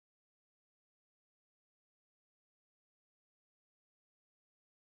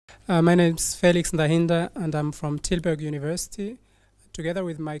My name is Felix Ndahinda, and I'm from Tilburg University. Together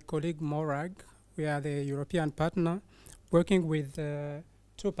with my colleague Morag, we are the European partner, working with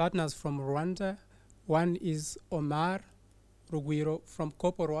two partners from Rwanda. One is Omar Rugwiro from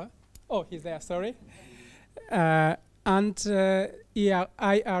Koporwa. Oh, he's there, sorry. And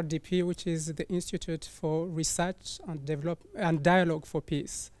IRDP, which is the Institute for Research and Dialogue for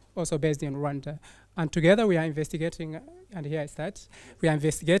Peace, also based in Rwanda. And together we are investigating, and here I start, we are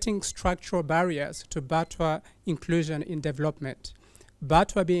investigating structural barriers to Batwa inclusion in development.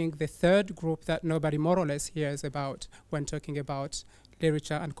 Batwa being the third group that nobody more or less hears about when talking about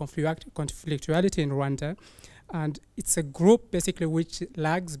literature and conflictuality in Rwanda. And it's a group basically which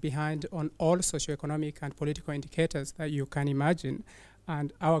lags behind on all socioeconomic and political indicators that you can imagine.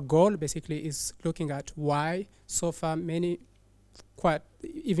 And our goal basically is looking at why so far many,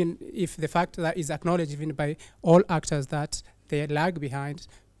 even if the fact that is acknowledged even by all actors that they lag behind,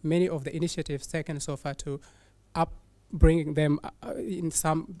 many of the initiatives taken so far to bringing them in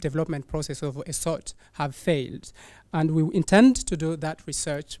some development process of a sort have failed. And we intend to do that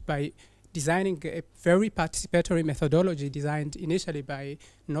research by designing a very participatory methodology designed initially by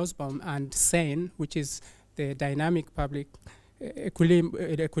Nussbaum and SANE, which is the dynamic public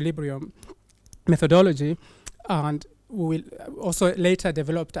equilibrium methodology, and we will also later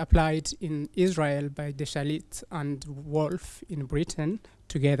developed, applied in Israel by Deschalit and Wolf in Britain,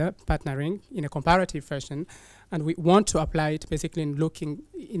 together, partnering in a comparative fashion. And we want to apply it basically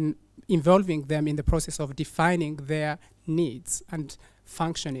in involving them in the process of defining their needs and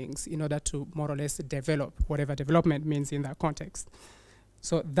functionings in order to more or less develop whatever development means in that context.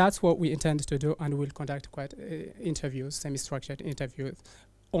 So that's what we intend to do, and we'll conduct interviews, semi-structured interviews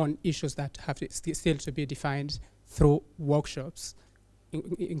on issues that have still to be defined through workshops,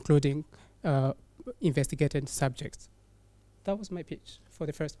 including investigated subjects. That was my pitch for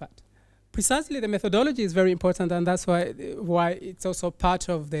the first part. Precisely, the methodology is very important, and that's why it's also part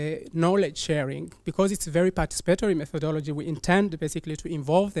of the knowledge sharing. Because it's a very participatory methodology, we intend basically to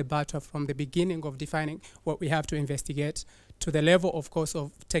involve the Batwa from the beginning of defining what we have to investigate to the level, of course,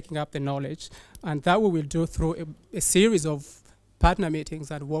 of taking up the knowledge. And that we will do through a series of partner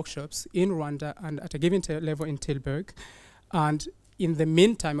meetings and workshops in Rwanda and at a given level in Tilburg. And in the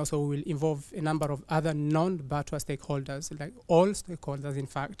meantime, also we will involve a number of other non-Batwa stakeholders, like all stakeholders, in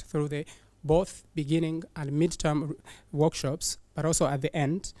fact, through the both beginning and midterm workshops, but also at the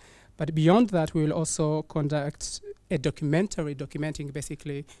end. But beyond that, we will also conduct a documentary documenting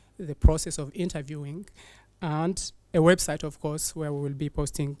basically the process of interviewing, and a website, of course, where we will be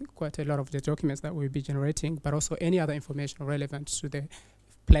posting quite a lot of the documents that we'll be generating, but also any other information relevant to the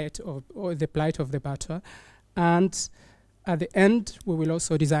plight or the plight of the Batwa. And at the end, we will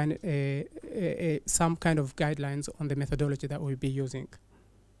also design some kind of guidelines on the methodology that we'll be using.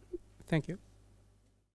 Thank you.